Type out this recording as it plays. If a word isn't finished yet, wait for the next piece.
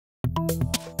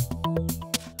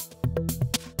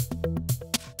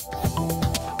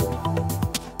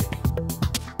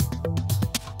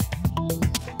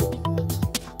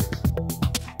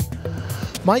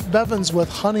Mike Bevans with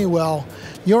Honeywell.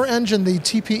 Your engine, the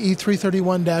TPE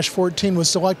 331-14, was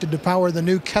selected to power the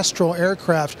new Kestrel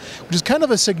aircraft, which is kind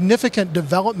of a significant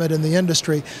development in the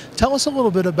industry. Tell us a little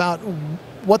bit about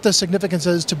what the significance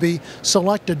is to be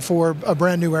selected for a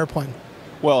brand new airplane.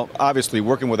 Well, obviously,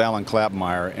 working with Alan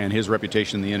Klapmeier and his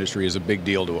reputation in the industry is a big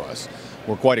deal to us.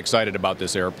 We're quite excited about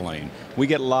this airplane. We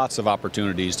get lots of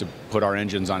opportunities to put our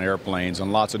engines on airplanes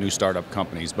and lots of new startup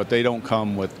companies, but they don't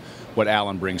come with what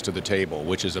Alan brings to the table,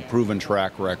 which is a proven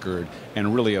track record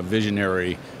and really a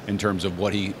visionary in terms of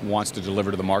what he wants to deliver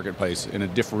to the marketplace in a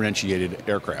differentiated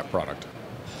aircraft product.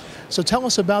 So tell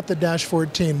us about the Dash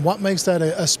 14. What makes that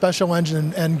a special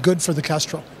engine and good for the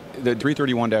Kestrel? The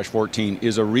 331-14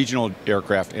 is a regional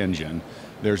aircraft engine.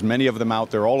 There's many of them out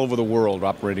there all over the world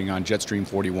operating on Jetstream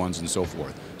 41s and so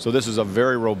forth. So this is a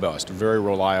very robust, very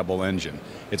reliable engine.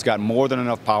 It's got more than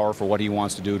enough power for what he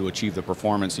wants to do to achieve the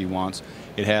performance he wants.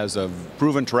 It has a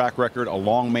proven track record, a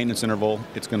long maintenance interval.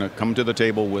 It's going to come to the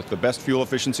table with the best fuel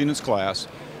efficiency in its class.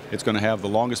 It's going to have the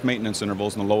longest maintenance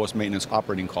intervals and the lowest maintenance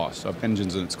operating costs of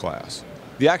engines in its class.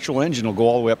 The actual engine will go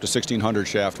all the way up to 1,600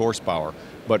 shaft horsepower,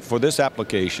 but for this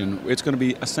application, it's going to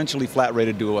be essentially flat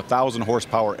rated to 1,000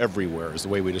 horsepower everywhere, is the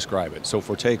way we describe it. So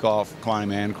for takeoff,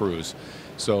 climb, and cruise.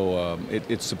 So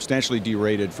it's substantially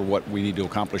derated for what we need to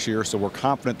accomplish here, so we're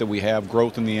confident that we have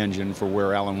growth in the engine for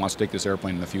where Alan wants to take this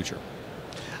airplane in the future.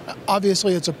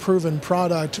 Obviously, it's a proven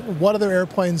product. What other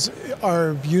airplanes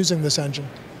are using this engine?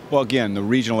 Well, again, the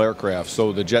regional aircraft,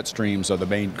 so the Jetstreams are the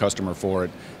main customer for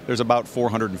it. There's about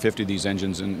 450 of these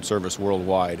engines in service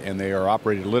worldwide, and they are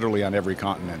operated literally on every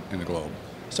continent in the globe.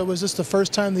 So is this the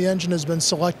first time the engine has been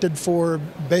selected for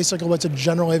basically what's a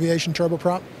general aviation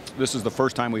turboprop? This is the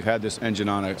first time we've had this engine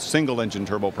on a single engine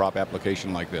turboprop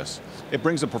application like this. It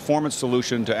brings a performance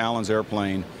solution to Alan's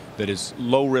airplane that is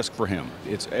low risk for him.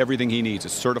 It's everything he needs.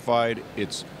 It's certified,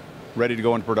 it's ready to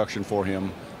go into production for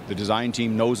him. The design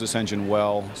team knows this engine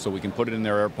well, so we can put it in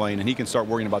their airplane, and he can start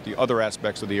worrying about the other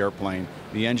aspects of the airplane.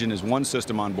 The engine is one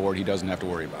system on board he doesn't have to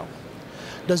worry about.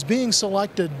 Does being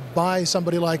selected by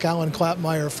somebody like Alan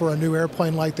Klapmeier for a new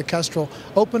airplane like the Kestrel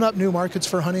open up new markets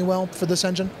for Honeywell for this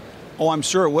engine? Oh, I'm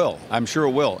sure it will. I'm sure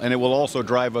it will. And it will also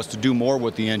drive us to do more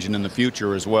with the engine in the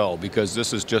future as well, because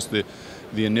this is just the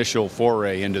initial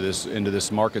foray into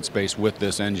this market space with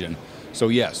this engine. So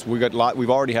yes, we've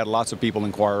already had lots of people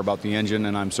inquire about the engine,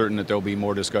 and I'm certain that there'll be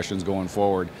more discussions going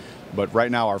forward. But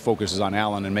right now our focus is on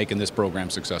Alan and making this program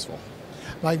successful.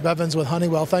 Mike Bevans with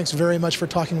Honeywell, thanks very much for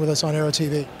talking with us on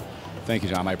Aero-TV. Thank you,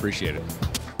 Tom. I appreciate it.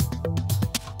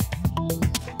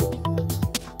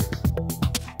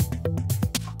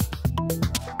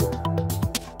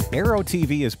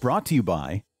 Aero-TV is brought to you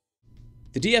by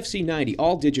the DFC-90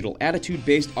 all-digital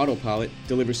attitude-based autopilot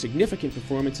delivers significant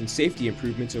performance and safety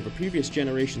improvements over previous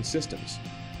generation systems.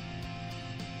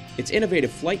 Its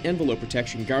innovative flight envelope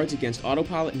protection guards against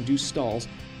autopilot-induced stalls,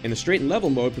 and the straight and level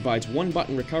mode provides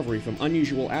one-button recovery from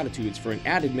unusual attitudes for an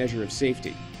added measure of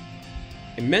safety.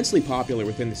 Immensely popular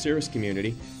within the cirrus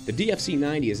community, the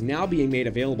DFC-90 is now being made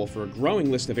available for a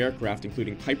growing list of aircraft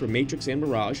including Piper Matrix and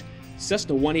Mirage,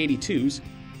 CESSNA 182s,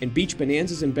 and BEECH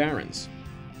Bonanzas and Barons.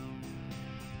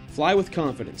 Fly with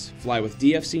confidence. Fly with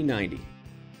DFC-90.